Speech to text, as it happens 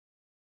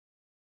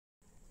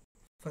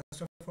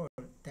First of all,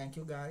 thank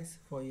you guys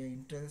for your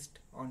interest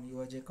on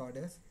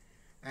UoJCoders,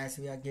 as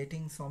we are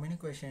getting so many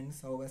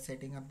questions over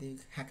setting up the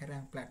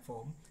HackerRank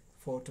platform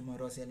for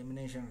tomorrow's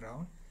elimination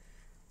round.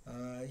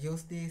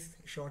 Use this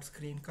short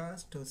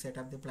screencast to set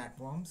up the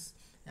platforms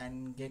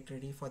and get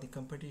ready for the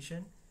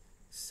competition.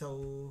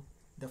 So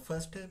the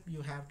first step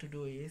you have to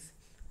do is,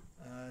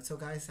 so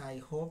guys, I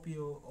hope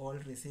you all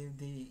received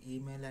the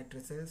email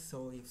addresses.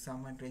 So if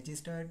someone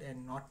registered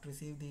and not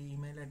received the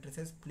email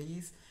addresses,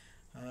 please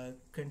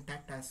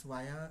contact us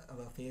via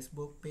our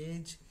Facebook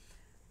page.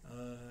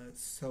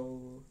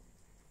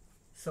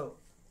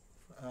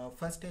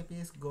 First step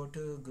is go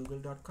to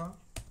google.com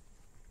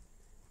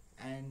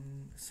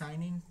and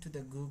sign in to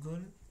the Google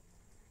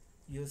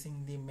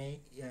using the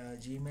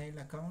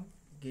Gmail account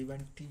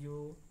given to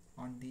you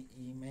on the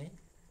email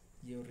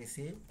you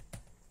received.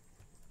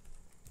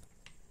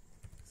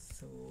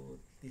 So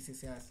this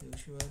is as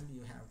usual,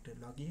 you have to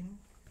log in.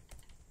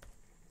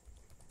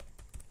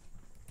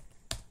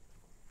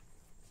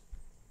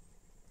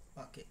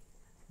 Okay,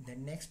 the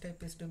next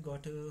step is to go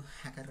to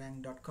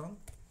hackerrank.com.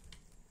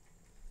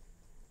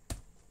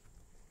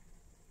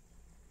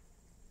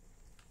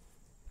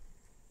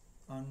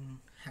 On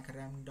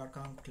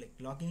hackerrank.com, click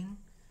login,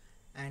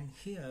 and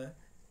here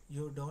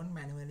you don't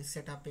manually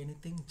set up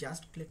anything,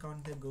 just click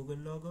on the Google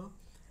logo.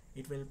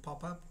 It will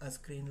pop up a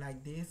screen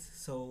like this,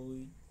 so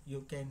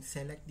you can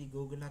select the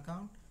Google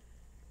account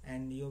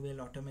and you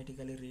will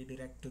automatically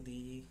redirect to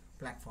the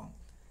platform.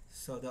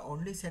 So the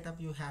only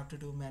setup you have to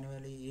do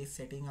manually is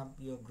setting up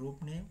your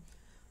group name.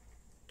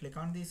 Click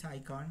on this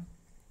icon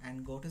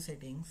and go to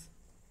settings.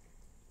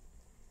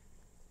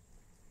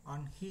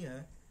 On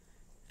here,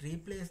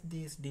 replace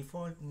this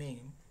default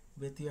name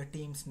with your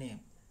team's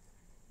name.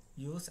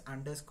 Use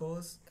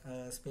underscores,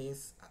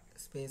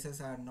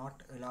 spaces are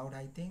not allowed,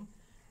 I think,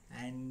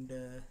 and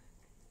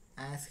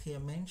as here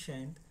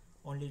mentioned,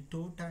 only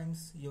 2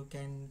 times you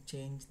can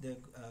change the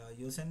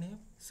username,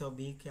 so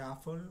be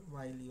careful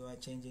while you are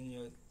changing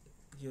your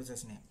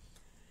user's name.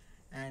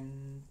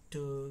 And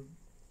to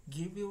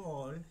give you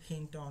all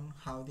hint on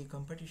how the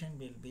competition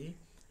will be,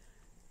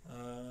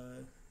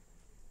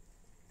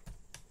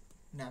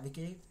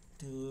 navigate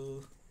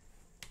to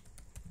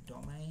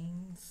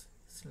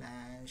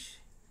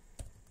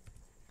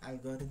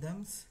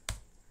domains/algorithms.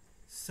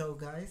 So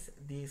guys,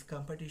 this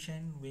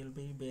competition will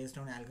be based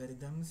on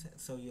algorithms,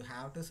 so you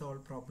have to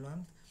solve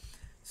problems.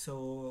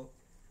 So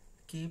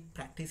keep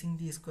practicing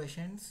these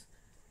questions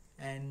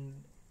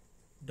and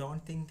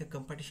don't think the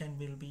competition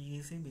will be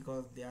easy,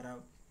 because there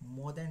are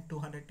more than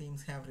 200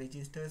 teams have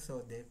registered,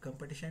 so the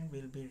competition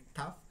will be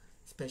tough,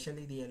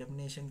 especially the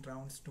elimination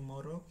rounds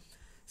tomorrow.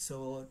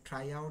 So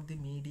try out the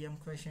medium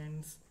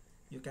questions.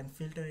 You can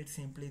filter it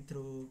simply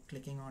through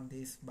clicking on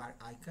these bar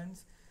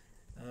icons,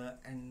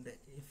 and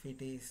if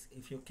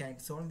you can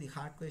solve the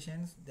hard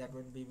questions, that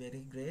would be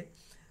very great.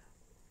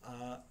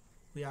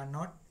 We are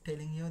not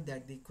telling you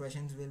that the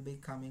questions will be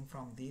coming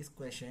from these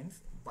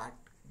questions, but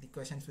the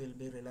questions will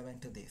be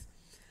relevant to this,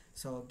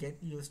 so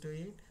get used to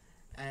it.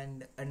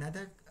 And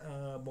another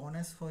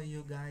bonus for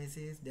you guys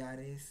is there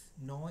is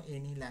no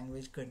any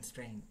language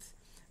constraints,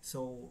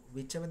 so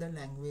whichever the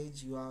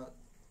language you are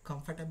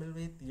comfortable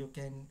with, you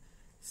can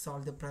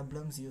solve the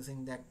problems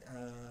using that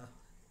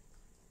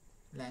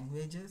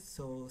languages.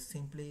 So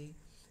simply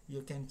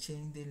you can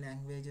change the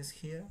languages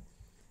here.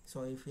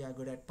 So if you are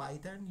good at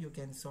Python, you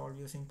can solve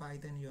using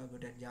Python. You are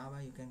good at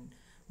Java, you can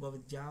go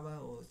with Java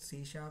or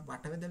C#,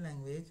 whatever the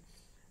language.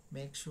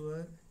 Make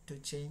sure to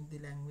change the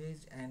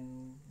language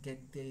and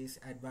get this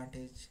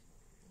advantage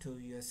to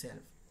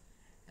yourself.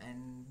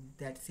 And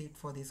that's it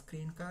for the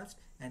screencast.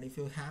 And if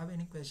you have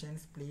any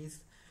questions,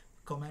 please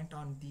comment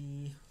on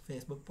the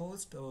Facebook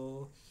post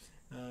or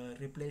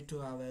reply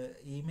to our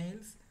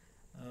emails.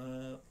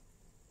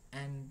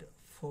 And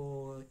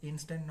for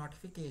instant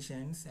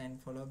notifications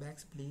and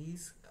followbacks,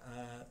 please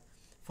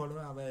follow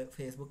our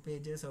Facebook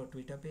pages or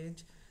Twitter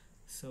page,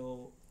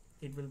 so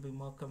it will be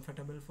more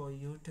comfortable for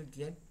you to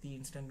get the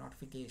instant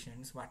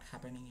notifications what's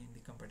happening in the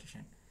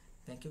competition.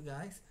 Thank you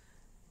guys.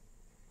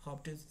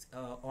 Hope to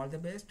all the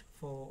best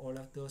for all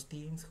of those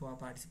teams who are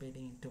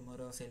participating in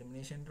tomorrow's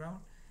elimination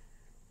round.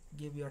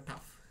 Give your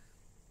tough.